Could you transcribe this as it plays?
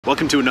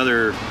Welcome to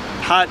another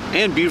hot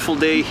and beautiful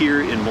day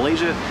here in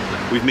Malaysia.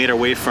 We've made our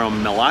way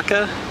from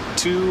Malacca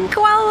to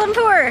Kuala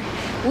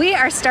Lumpur. We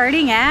are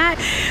starting at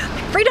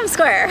Freedom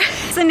Square.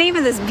 It's the name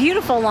of this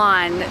beautiful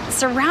lawn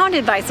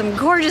surrounded by some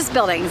gorgeous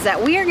buildings that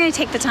we are going to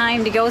take the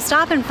time to go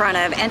stop in front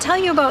of and tell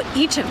you about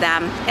each of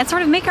them and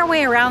sort of make our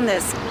way around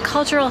this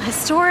cultural,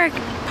 historic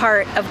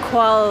part of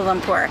Kuala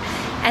Lumpur.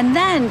 And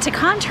then to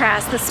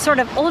contrast this sort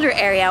of older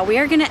area, we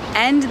are going to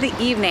end the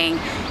evening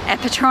at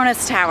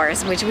Petronas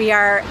Towers, which we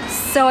are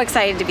so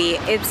excited to be.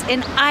 It's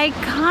an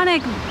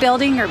iconic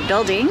building or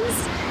buildings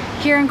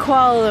here in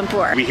Kuala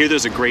Lumpur. We hear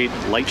there's a great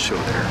light show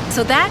there.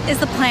 So that is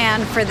the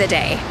plan for the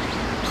day.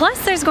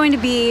 Plus there's going to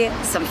be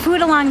some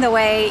food along the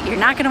way. You're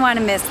not going to want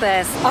to miss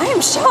this. I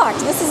am shocked.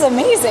 This is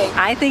amazing.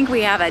 I think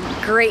we have a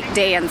great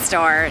day in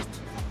store.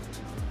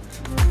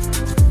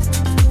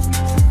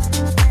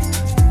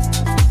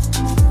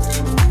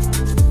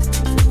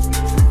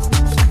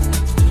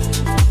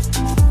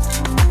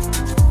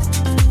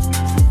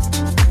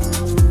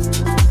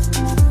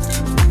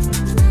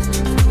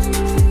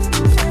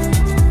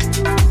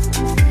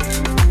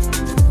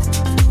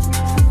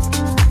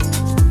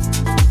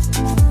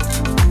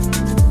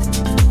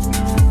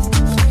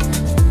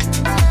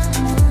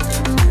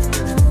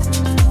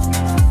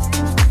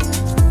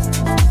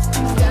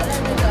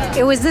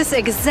 It was this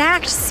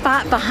exact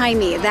spot behind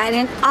me that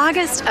in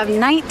August of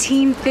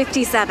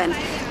 1957,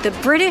 the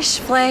British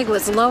flag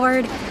was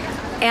lowered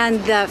and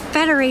the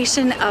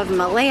Federation of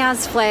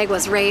Malaya's flag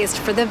was raised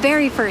for the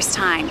very first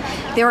time.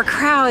 There were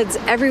crowds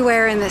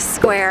everywhere in this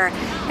square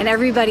and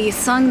everybody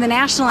sung the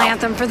national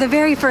anthem for the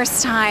very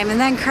first time and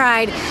then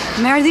cried,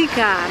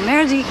 Merdeka,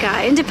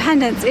 Merdeka,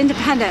 independence,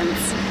 independence,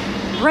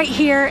 right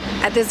here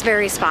at this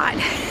very spot.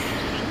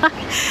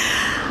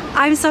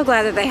 I'm so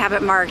glad that they have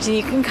it marked, and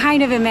you can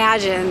kind of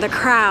imagine the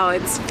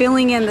crowds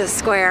filling in the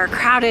square,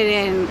 crowded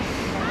in,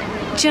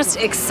 just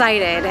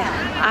excited.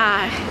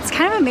 It's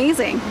kind of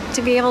amazing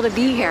to be able to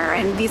be here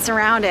and be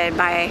surrounded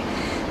by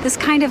this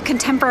kind of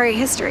contemporary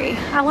history.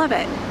 I love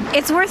it.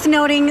 It's worth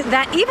noting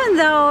that even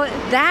though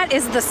that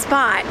is the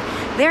spot,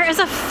 there is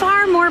a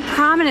far more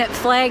prominent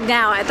flag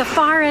now at the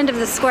far end of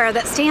the square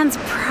that stands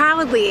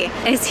proudly.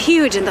 It's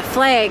huge, and the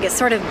flag is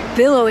sort of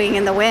billowing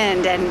in the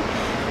wind, and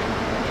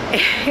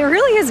it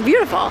really is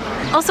beautiful.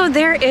 Also,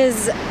 there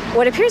is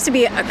what appears to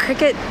be a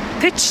cricket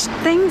pitch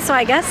thing, so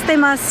I guess they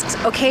must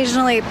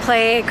occasionally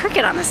play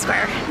cricket on the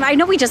square. I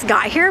know we just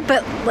got here,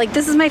 but like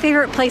this is my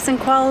favorite place in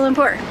Kuala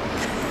Lumpur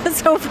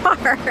so far.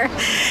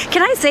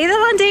 Can I say that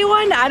on day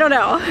one? I don't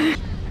know.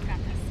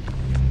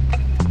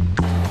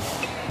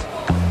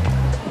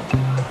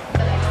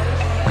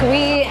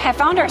 We have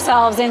found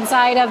ourselves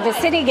inside of the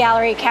City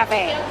Gallery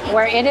Cafe,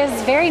 where it is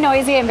very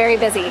noisy and very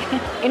busy.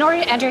 In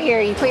order to enter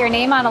here, you put your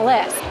name on a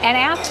list, and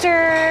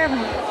after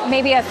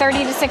maybe a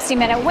 30 to 60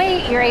 minute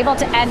wait, you're able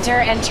to enter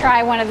and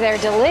try one of their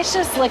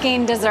delicious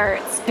looking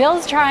desserts.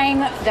 Bill's trying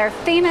their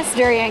famous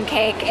durian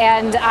cake,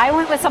 and I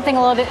went with something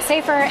a little bit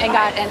safer and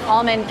got an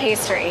almond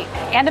pastry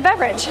and a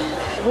beverage.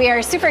 We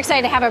are super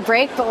excited to have a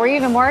break, but we're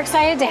even more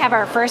excited to have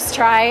our first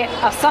try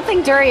of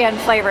something durian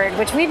flavored,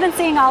 which we've been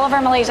seeing all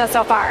over Malaysia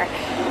so far.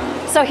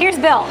 So here's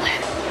Bill.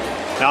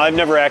 Now, I've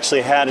never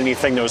actually had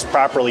anything that was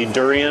properly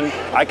durian.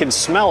 I can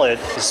smell it.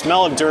 The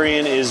smell of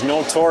durian is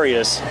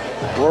notorious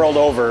world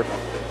over.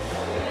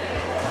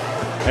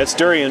 It's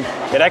durian.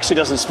 It actually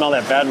doesn't smell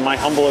that bad in my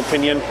humble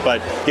opinion,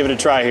 but give it a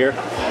try here.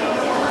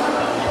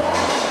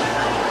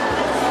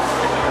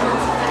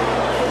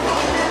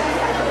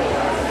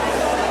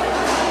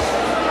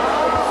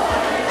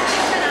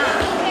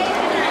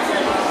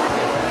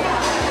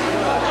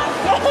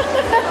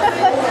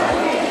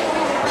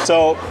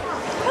 So,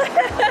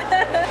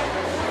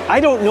 I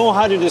don't know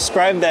how to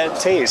describe that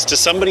taste to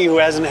somebody who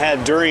hasn't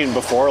had durian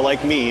before,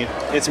 like me.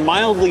 It's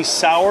mildly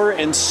sour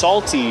and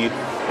salty.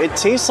 It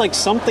tastes like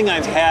something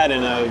I've had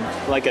in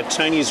a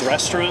Chinese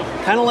restaurant.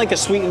 Kind of like a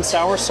sweet and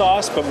sour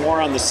sauce, but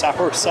more on the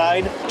sour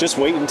side. Just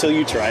wait until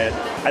you try it.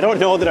 I don't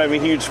know that I'm a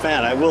huge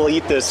fan. I will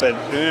eat this, but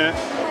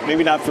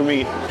maybe not for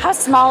me. How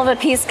small of a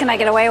piece can I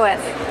get away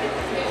with?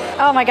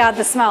 Oh my God,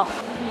 the smell.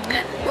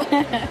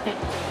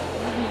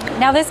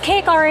 Now this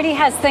cake already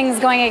has things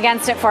going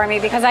against it for me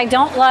because I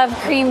don't love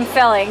cream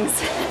fillings.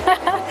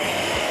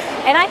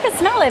 And I can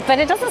smell it, but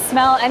it doesn't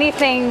smell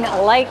anything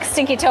like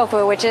stinky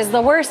tofu, which is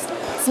the worst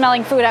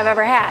smelling food I've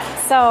ever had.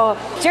 So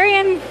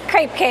durian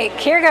crepe cake,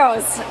 here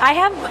goes. I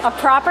have a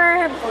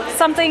proper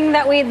something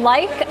that we'd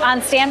like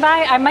on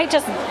standby. I might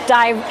just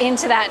dive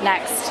into that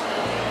next.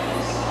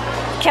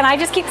 Can I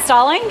just keep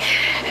stalling?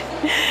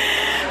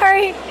 All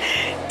right,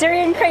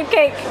 durian crepe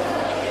cake.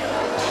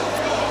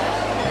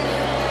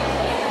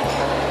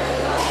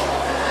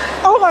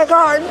 Oh my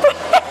God.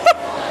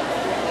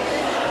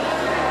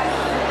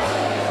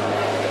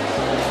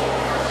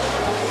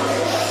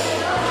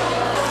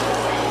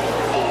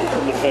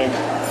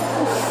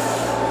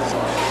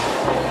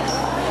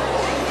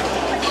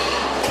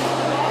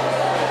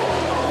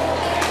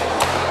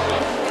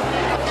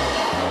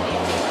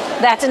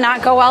 That did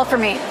not go well for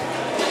me.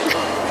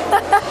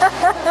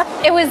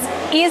 It was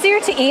easier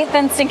to eat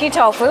than stinky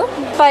tofu,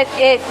 but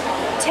it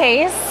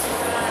tastes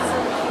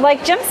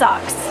like gym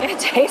socks. It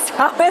tastes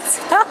how it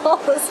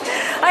smells.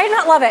 I did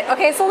not love it.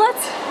 Okay, so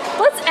let's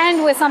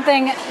end with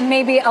something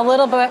maybe a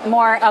little bit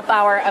more up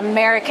our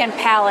American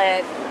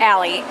palate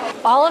alley.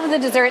 All of the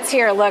desserts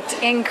here looked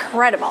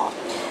incredible.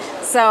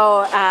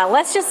 So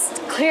let's just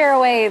clear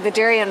away the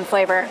durian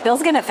flavor.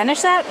 Bill's gonna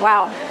finish that?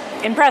 Wow,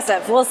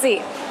 impressive, we'll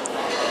see.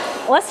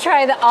 Let's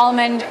try the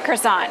almond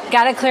croissant.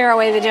 Gotta clear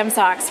away the gym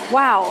socks.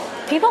 Wow,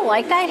 people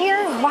like that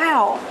here?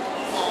 Wow.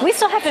 We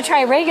still have to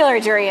try regular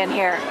durian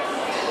here.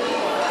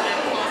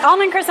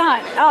 Almond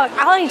croissant. Oh,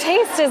 all I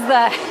taste is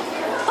the,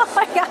 oh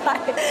my God.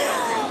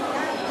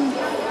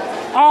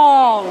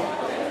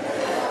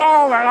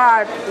 Oh my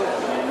God.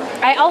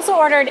 I also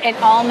ordered an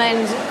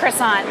almond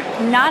croissant,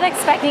 not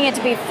expecting it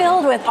to be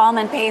filled with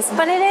almond paste,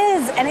 but it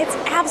is, and it's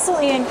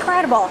absolutely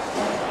incredible.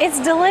 It's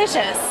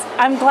delicious.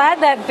 I'm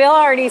glad that Bill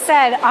already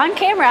said on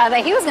camera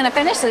that he was gonna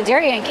finish the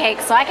durian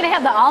cake, so I can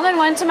have the almond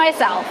one to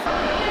myself.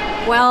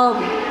 Well,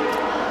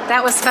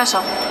 that was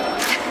special.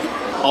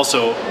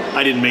 Also,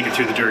 I didn't make it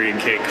through the durian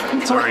cake.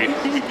 Sorry.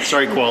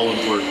 Sorry, Kuala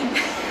Lumpur.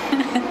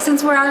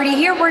 Since we're already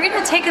here, we're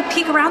gonna take a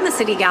peek around the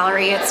city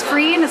gallery. It's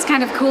free and it's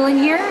kind of cool in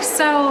here,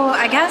 so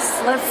I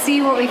guess let's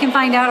see what we can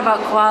find out about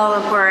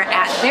Kuala Lumpur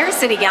at their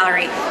city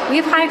gallery. We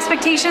have high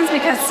expectations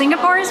because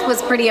Singapore's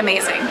was pretty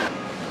amazing.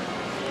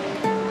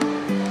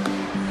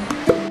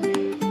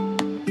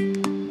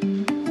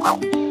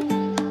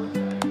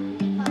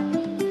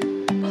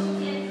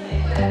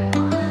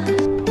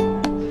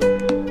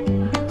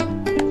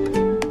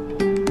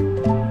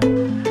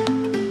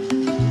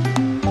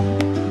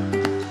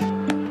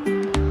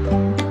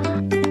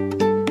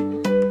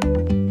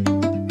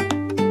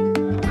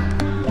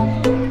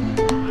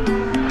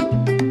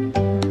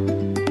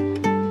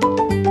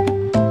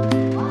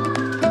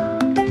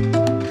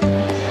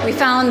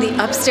 Found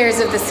the upstairs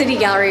of the city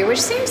gallery,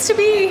 which seems to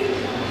be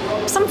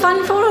some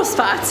fun photo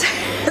spots.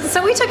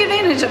 So we took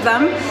advantage of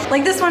them,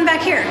 like this one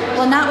back here.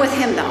 Well, not with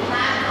him though.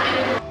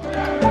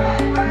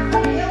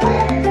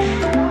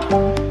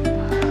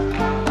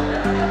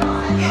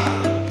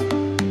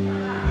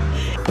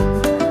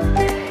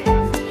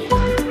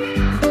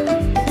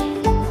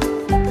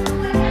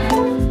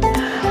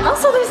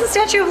 Also, there's the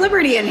Statue of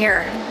Liberty in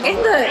here. In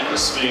the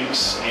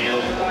Sphinx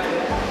and...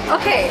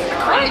 Okay,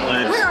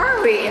 where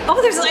are we?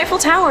 Oh, there's the Eiffel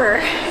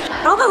Tower.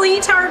 Oh, the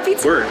Leaning Tower of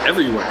Pizza. We're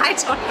everywhere. I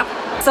don't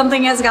know.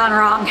 Something has gone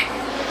wrong.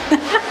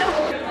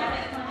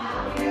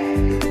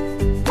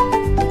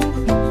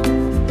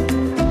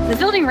 The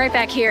building right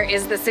back here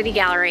is the City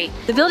Gallery.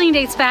 The building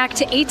dates back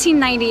to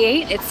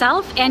 1898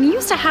 itself and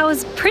used to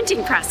house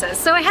printing presses,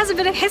 so it has a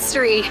bit of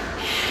history.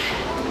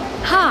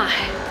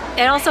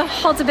 It also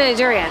holds a bit of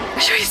durian,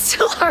 which we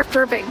still are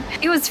burping.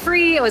 It was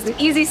free, it was an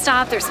easy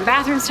stop, there's some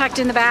bathrooms tucked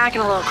in the back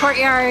and a little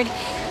courtyard.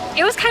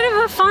 It was kind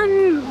of a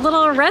fun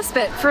little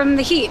respite from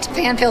the heat.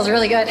 Fan feels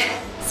really good.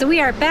 So we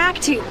are back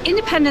to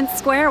Independence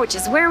Square, which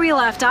is where we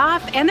left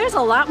off, and there's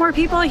a lot more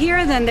people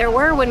here than there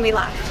were when we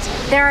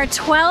left. There are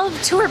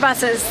 12 tour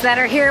buses that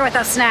are here with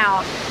us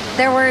now.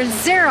 There were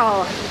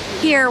 0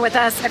 here with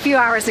us a few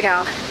hours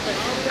ago.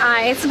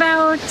 It's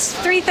about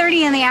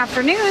 3:30 in the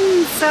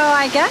afternoon, so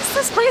I guess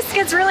this place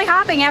gets really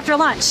hopping after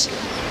lunch.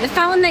 The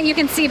fountain that you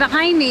can see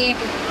behind me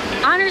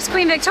honors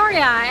Queen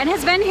Victoria and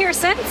has been here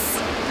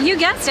since, you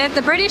guessed it,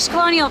 the British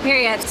colonial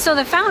period. So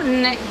the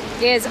fountain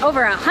is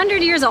over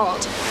 100 years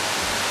old.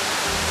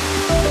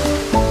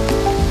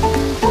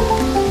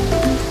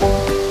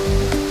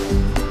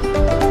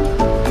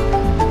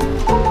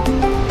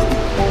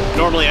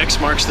 Normally X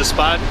marks the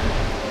spot.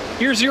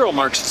 Here 0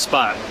 marks the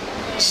spot.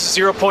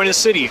 0 point is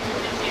city.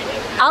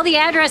 All the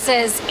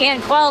addresses in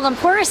Kuala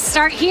Lumpur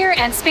start here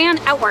and span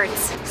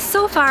outwards.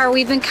 So far,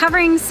 we've been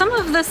covering some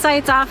of the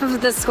sites off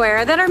of the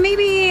square that are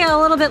maybe a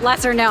little bit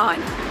lesser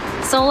known.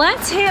 So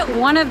let's hit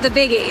one of the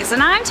biggies,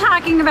 and I'm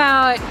talking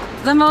about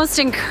the most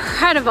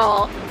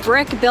incredible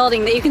brick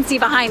building that you can see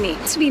behind me. It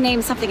used to be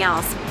named something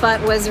else,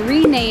 but was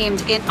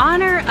renamed in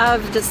honor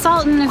of the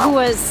Sultan who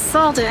was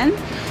Sultan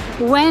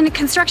when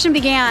construction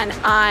began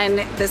on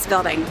this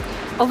building.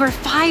 Over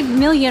 5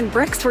 million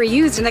bricks were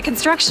used in the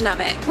construction of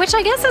it, which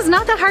I guess is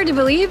not that hard to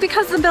believe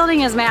because the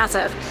building is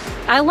massive.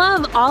 I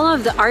love all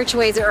of the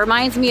archways. It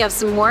reminds me of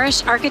some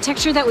Moorish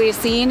architecture that we've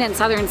seen in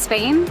southern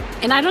Spain.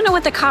 And I don't know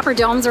what the copper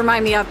domes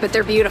remind me of, but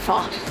they're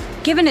beautiful.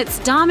 Given its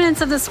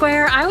dominance of the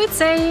square, I would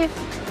say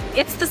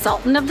it's the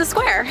Sultan of the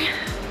square.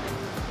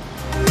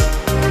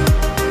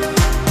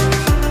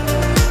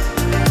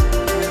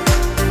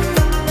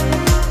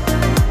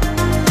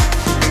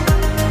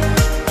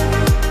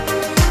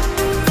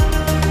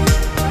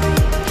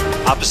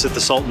 Opposite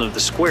the Sultan of the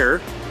Square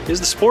is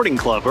the Sporting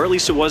Club, or at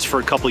least it was for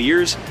a couple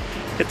years.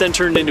 It then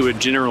turned into a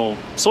general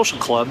social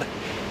club,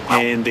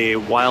 and they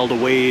whiled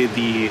away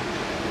the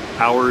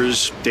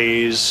hours,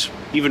 days,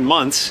 even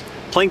months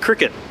playing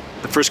cricket.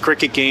 The first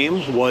cricket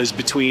game was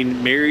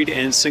between married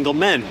and single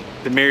men.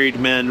 The married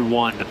men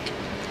won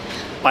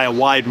by a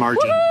wide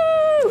margin.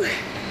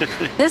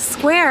 This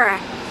square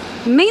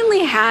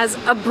mainly has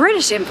a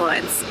British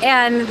influence,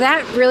 and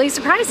that really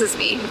surprises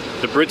me.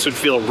 The Brits would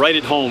feel right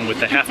at home with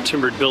the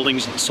half-timbered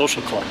buildings and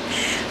social club.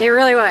 They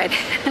really would.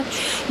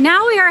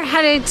 Now we are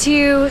headed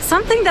to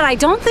something that I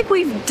don't think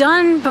we've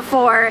done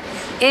before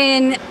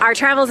in our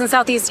travels in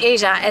Southeast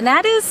Asia, and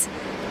that is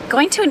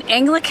going to an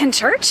Anglican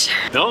church.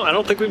 No, I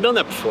don't think we've done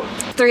that before.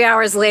 3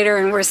 hours later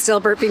and we're still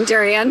burping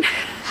durian.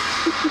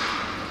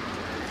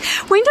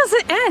 When does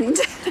it end?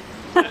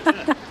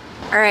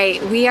 All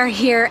right, we are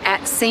here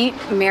at St.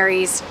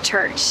 Mary's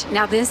Church.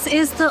 Now this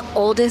is the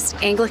oldest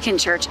Anglican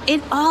church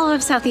in all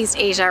of Southeast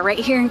Asia, right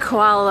here in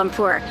Kuala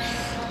Lumpur.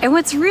 And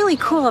what's really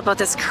cool about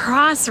this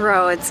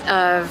crossroads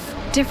of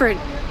different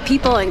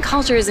people and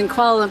cultures in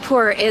Kuala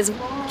Lumpur is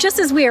just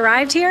as we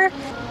arrived here,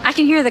 I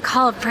can hear the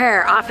call of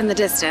prayer off in the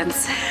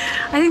distance.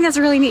 I think that's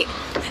really neat.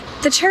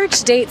 The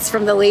church dates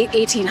from the late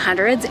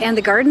 1800s and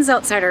the gardens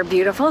outside are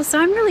beautiful, so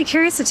I'm really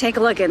curious to take a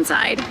look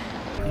inside.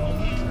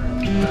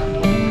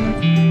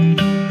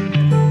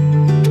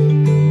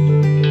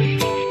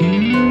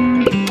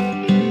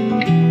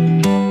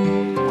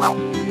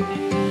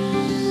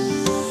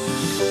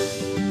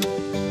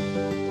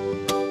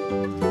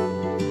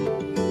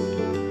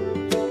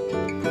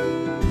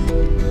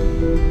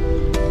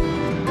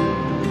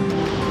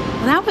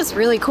 That was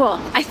really cool.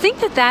 I think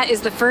that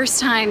is the first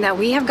time that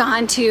we have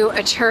gone to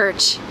a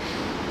church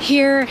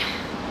here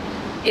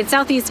in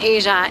Southeast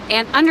Asia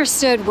and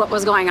understood what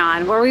was going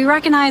on, where we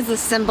recognize the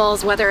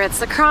symbols, whether it's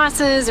the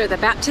crosses or the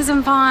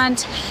baptism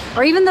font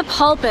or even the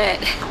pulpit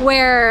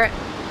where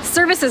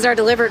services are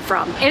delivered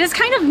from. It is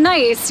kind of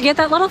nice to get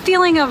that little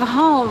feeling of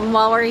home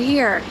while we're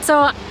here.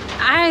 So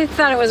I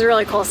thought it was a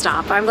really cool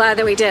stop. I'm glad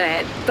that we did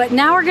it. But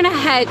now we're gonna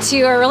head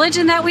to a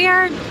religion that we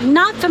are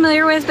not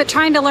familiar with but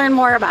trying to learn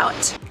more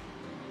about.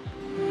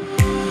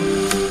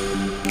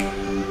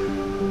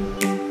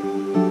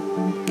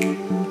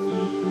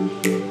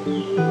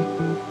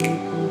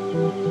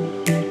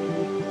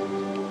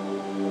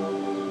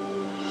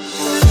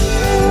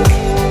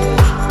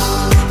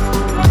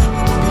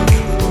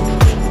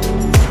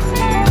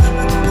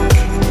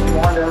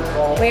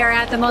 We are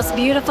at the most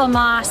beautiful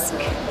mosque.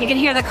 You can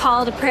hear the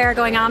call to prayer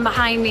going on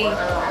behind me.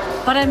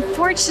 But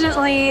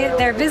unfortunately,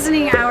 their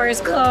visiting hours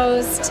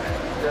closed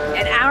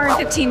an hour and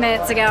 15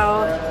 minutes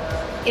ago.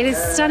 It is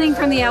stunning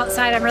from the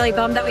outside. I'm really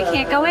bummed that we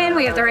can't go in.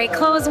 We have the right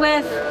clothes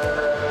with.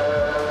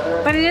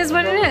 But it is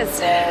what it is.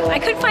 I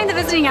couldn't find the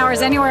visiting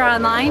hours anywhere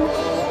online.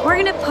 We're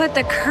gonna put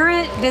the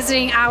current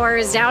visiting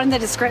hours down in the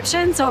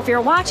description. So if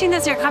you're watching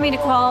this and you're coming to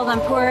Kuala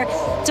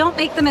Lumpur, don't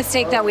make the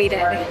mistake that we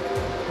did.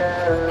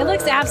 It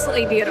looks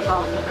absolutely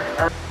beautiful.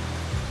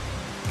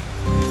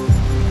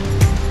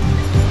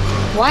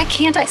 Why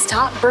can't I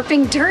stop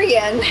burping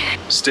durian?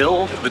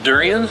 Still the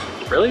durian?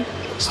 Really?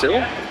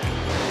 Still?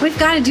 We've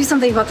got to do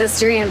something about this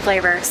durian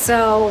flavor.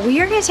 So we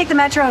are going to take the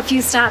metro a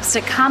few stops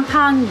to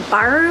Kampung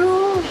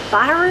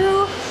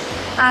Baru,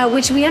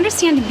 which we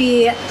understand to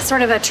be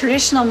sort of a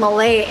traditional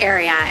Malay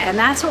area. And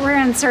that's what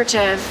we're in search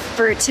of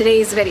for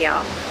today's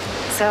video.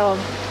 So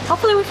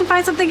hopefully we can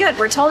find something good.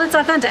 We're told it's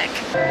authentic.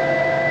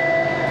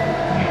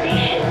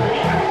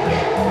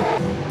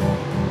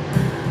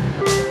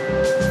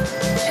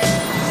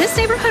 This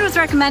neighborhood was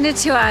recommended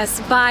to us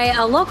by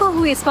a local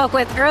who we spoke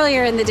with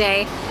earlier in the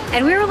day,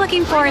 and we were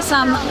looking for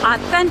some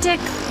authentic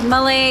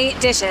Malay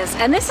dishes,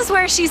 and this is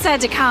where she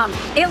said to come.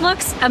 It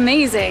looks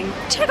amazing.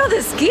 Check out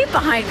this gate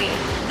behind me.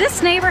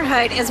 This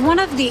neighborhood is one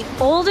of the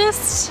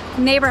oldest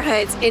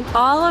neighborhoods in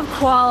all of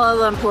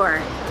Kuala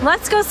Lumpur.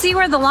 Let's go see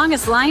where the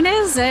longest line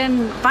is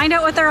and find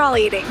out what they're all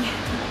eating.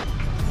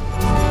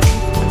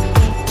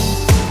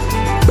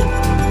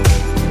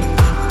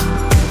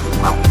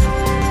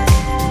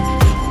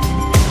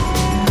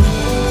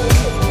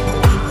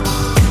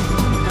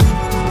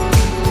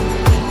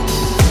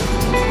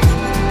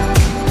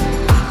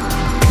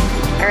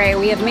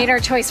 We have made our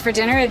choice for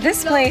dinner.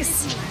 This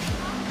place,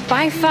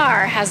 by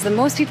far, has the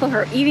most people who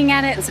are eating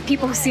at it and some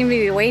people who seem to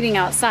be waiting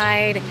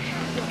outside.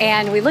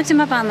 And we looked them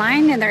up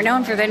online and they're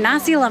known for their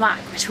Nasir Lamak,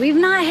 which we've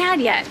not had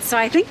yet. So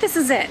I think this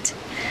is it.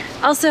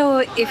 Also,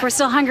 if we're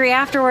still hungry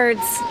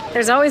afterwards,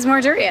 there's always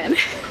more durian.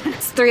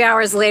 It's 3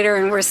 hours later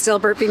and we're still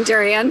burping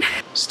durian.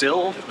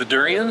 Still the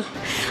durian?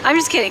 I'm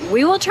just kidding.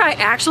 We will try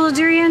actual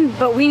durian,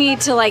 but we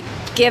need to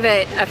give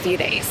it a few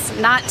days,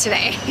 not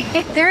today.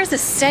 There is a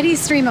steady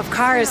stream of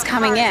cars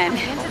coming in.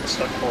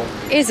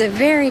 It is a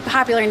very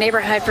popular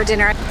neighborhood for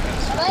dinner.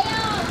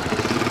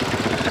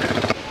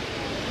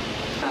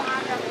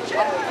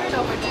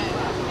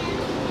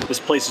 This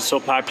place is so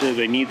popular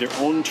they need their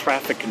own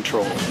traffic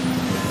control.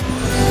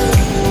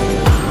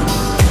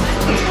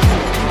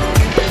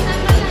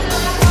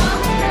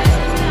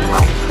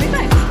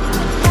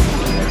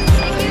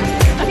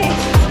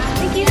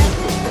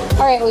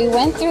 All right, we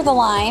went through the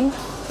line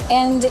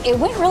and it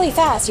went really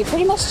fast. You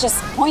pretty much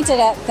just pointed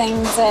at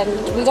things and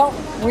we don't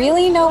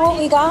really know what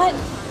we got.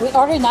 We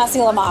ordered nasi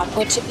lemak,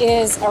 which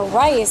is a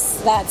rice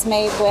that's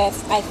made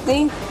with, I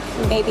think,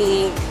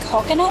 maybe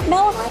coconut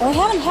milk. We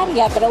haven't had it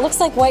yet, but it looks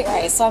like white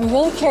rice, so I'm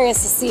really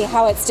curious to see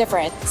how it's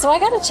different. So I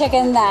got a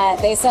chicken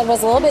that they said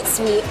was a little bit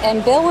sweet,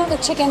 and Bill went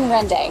with chicken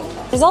rendang.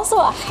 There's also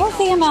a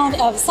healthy amount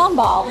of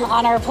sambal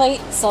on our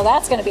plate, so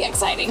that's gonna be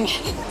exciting.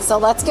 So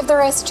let's give the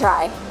rice a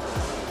try.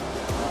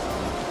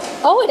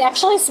 Oh, it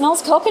actually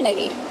smells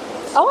coconutty.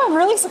 Oh, I'm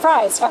really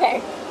surprised.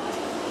 Okay.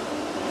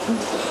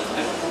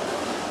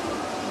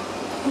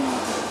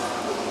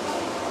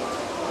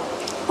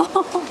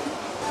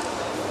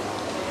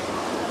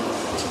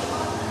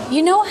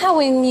 You know how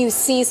when you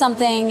see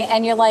something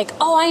and you're like,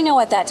 oh, I know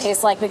what that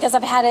tastes like because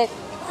I've had it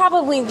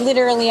probably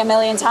literally a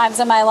million times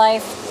in my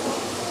life?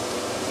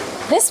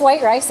 This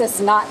white rice is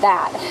not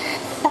that.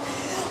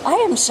 I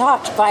am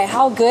shocked by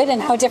how good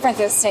and how different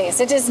this tastes.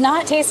 It does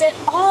not taste at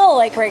all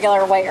like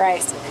regular white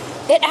rice.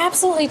 It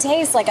absolutely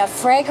tastes like a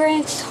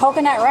fragrant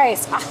coconut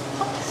rice.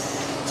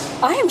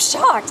 I am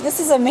shocked. This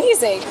is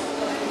amazing.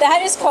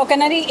 That is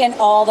coconutty in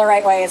all the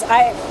right ways.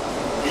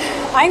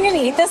 I'm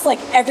gonna eat this like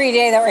every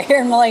day that we're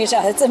here in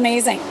Malaysia. It's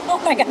amazing. Oh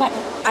my God.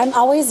 I'm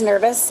always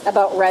nervous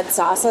about red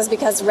sauces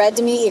because red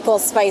to me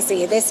equals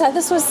spicy. They said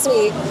this was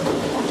sweet.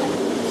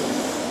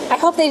 I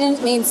hope they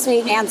didn't mean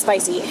sweet and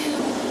spicy.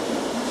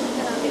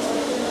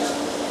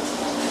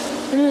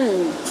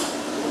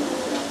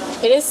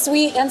 It is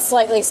sweet and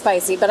slightly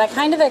spicy, but I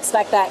kind of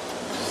expect that.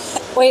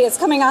 Wait, it's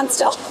coming on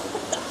still.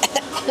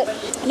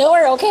 No,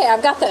 we're okay.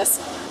 I've got this.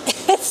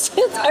 It's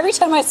every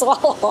time I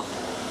swallow.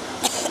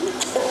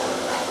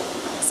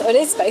 So it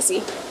is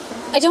spicy.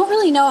 I don't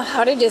really know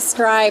how to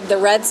describe the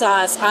red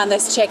sauce on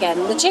this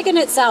chicken. The chicken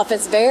itself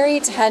is very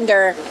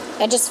tender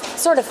and just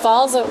sort of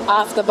falls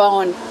off the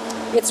bone.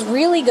 It's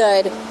really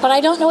good, but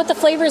I don't know what the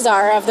flavors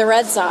are of the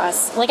red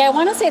sauce. Like, I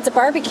want to say it's a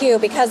barbecue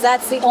because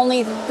that's the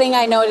only thing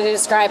I know to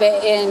describe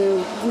it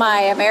in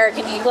my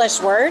American English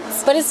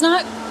words, but it's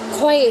not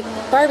quite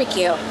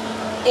barbecue.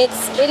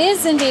 It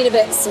is indeed a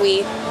bit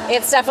sweet.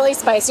 It's definitely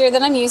spicier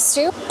than I'm used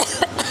to.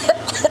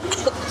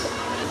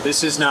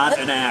 This is not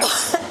an act.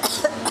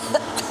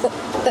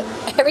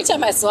 Every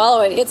time I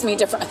swallow it, it hits me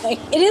differently.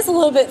 It is a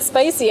little bit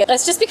spicy.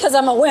 That's just because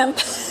I'm a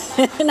wimp,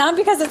 not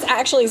because it's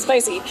actually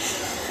spicy.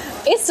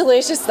 It's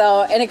delicious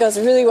though, and it goes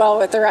really well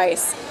with the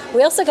rice.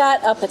 We also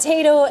got a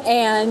potato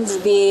and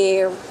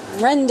the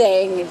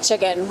rendang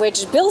chicken,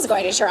 which Bill's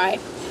going to try.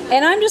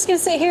 And I'm just gonna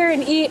sit here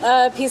and eat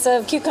a piece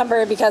of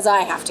cucumber because I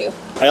have to.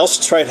 I also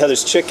tried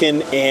Heather's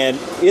chicken, and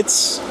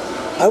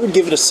I would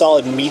give it a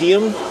solid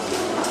medium,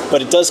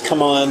 but it does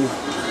come on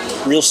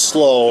real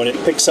slow and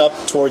it picks up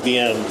toward the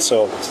end.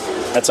 So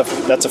that's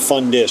a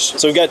fun dish.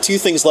 So we've got two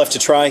things left to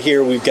try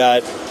here. We've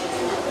got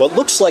what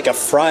looks like a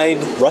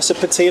fried russet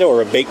potato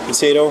or a baked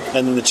potato,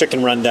 and then the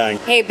chicken rendang.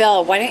 Hey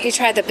Bill, why don't you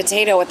try the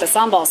potato with the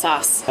sambal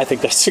sauce? I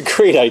think that's a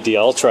great idea.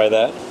 I'll try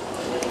that.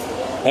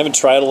 I haven't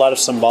tried a lot of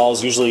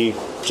sambals, usually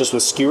just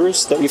with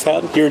skewers that we've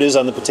had. Here it is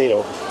on the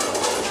potato.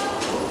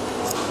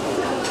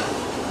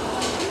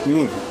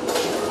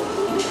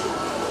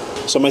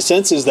 So my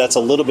sense is that's a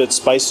little bit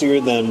spicier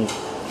than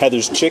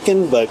Heather's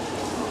chicken, but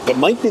it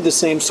might be the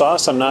same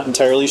sauce. I'm not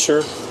entirely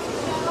sure.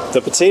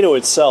 The potato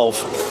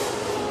itself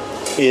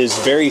is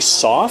very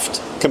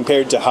soft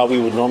compared to how we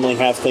would normally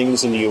have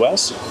things in the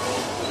US,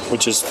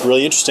 which is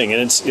really interesting,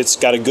 and it's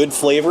got a good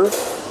flavor.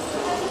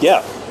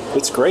 Yeah,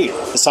 it's great.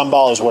 The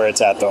sambal is where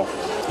it's at though.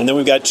 And then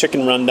we've got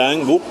chicken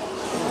rendang. Oop,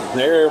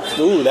 there,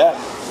 ooh, that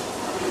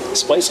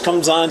spice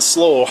comes on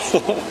slow.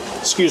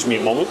 Excuse me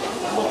a moment.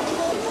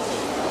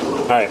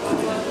 All right,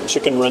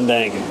 chicken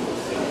rendang.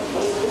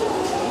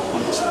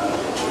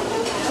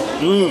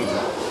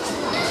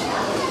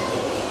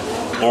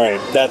 All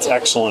right, that's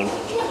excellent.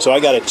 So I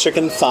got a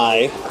chicken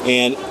thigh,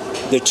 and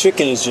the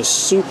chicken is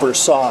just super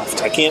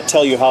soft. I can't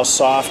tell you how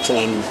soft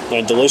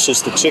and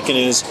delicious the chicken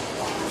is,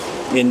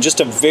 in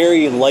just a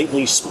very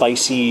lightly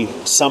spicy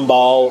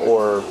sambal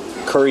or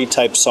curry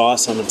type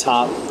sauce on the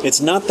top. It's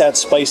not that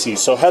spicy.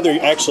 So Heather,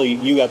 actually,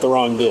 you got the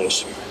wrong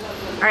dish.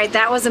 All right,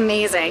 that was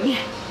amazing.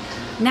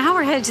 Now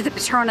we're headed to the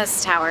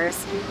Petronas Towers,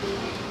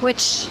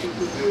 which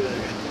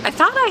I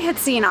thought I had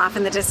seen off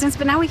in the distance,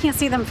 but now we can't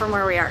see them from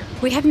where we are.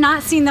 We have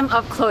not seen them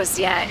up close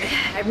yet.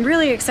 I'm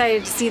really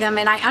excited to see them,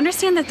 and I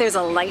understand that there's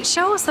a light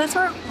show, so that's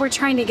what we're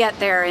trying to get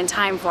there in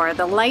time for,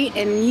 the light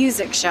and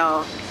music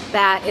show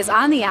that is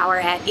on the hour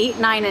at 8,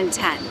 9, and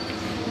 10.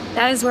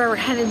 That is where we're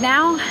headed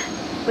now,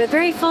 with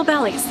very full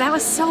bellies. That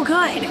was so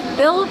good.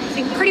 Bill,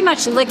 you pretty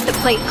much licked the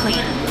plate clean.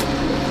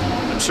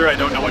 I'm sure I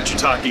don't know what you're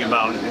talking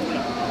about.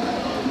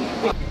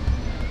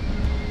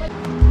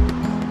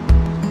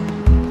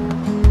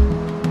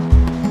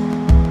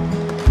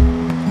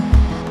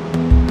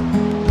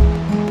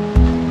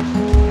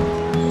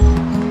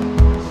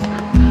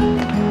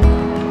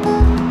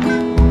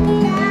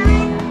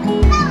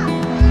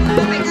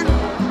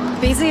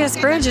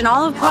 Busiest bridge in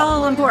all of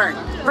Kuala Lumpur,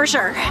 for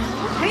sure.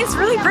 It's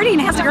really pretty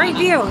and has a great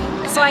view,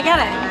 so I get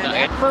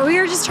it. But we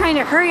were just trying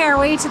to hurry our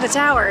way to the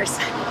towers,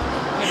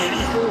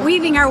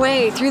 weaving our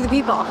way through the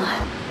people.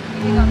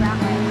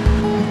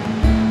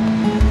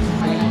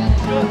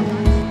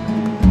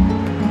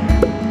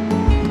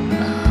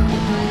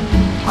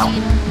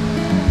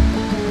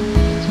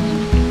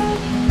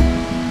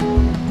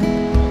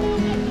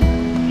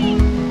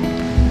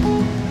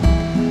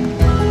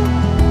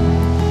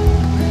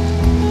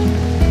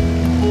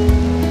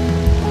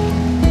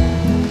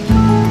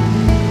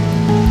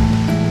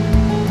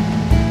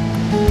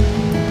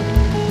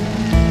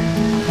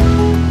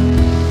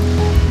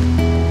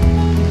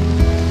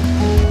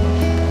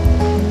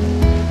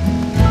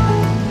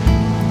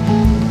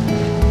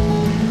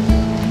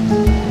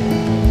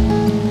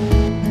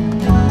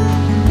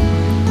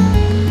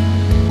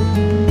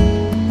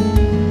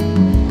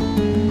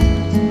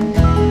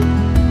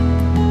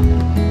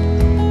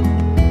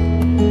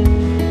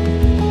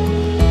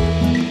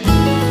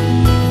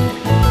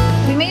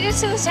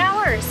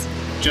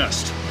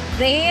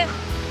 They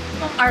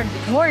are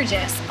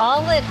gorgeous,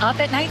 all lit up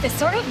at night. They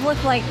sort of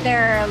look like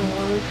they're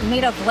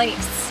made of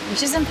lace,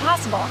 which is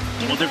impossible.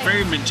 Well, they're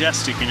very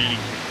majestic in any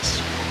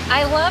case.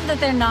 I love that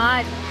they're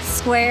not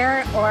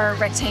square or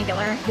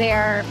rectangular.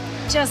 They're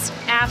just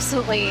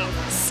absolutely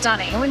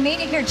stunning. And we made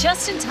it here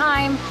just in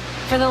time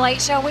for the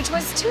light show, which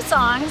was 2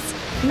 songs,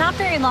 not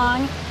very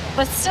long,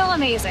 but still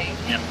amazing.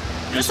 Yeah.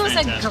 This was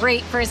a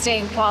great first day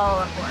in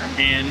Kuala Lumpur.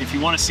 And if you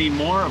want to see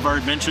more of our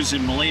adventures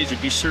in Malaysia,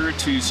 be sure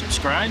to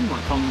subscribe. We're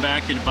coming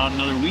back in about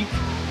another week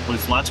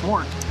with lots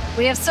more.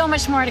 We have so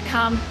much more to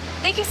come.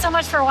 Thank you so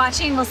much for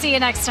watching. We'll see you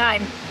next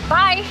time.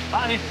 Bye.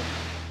 Bye.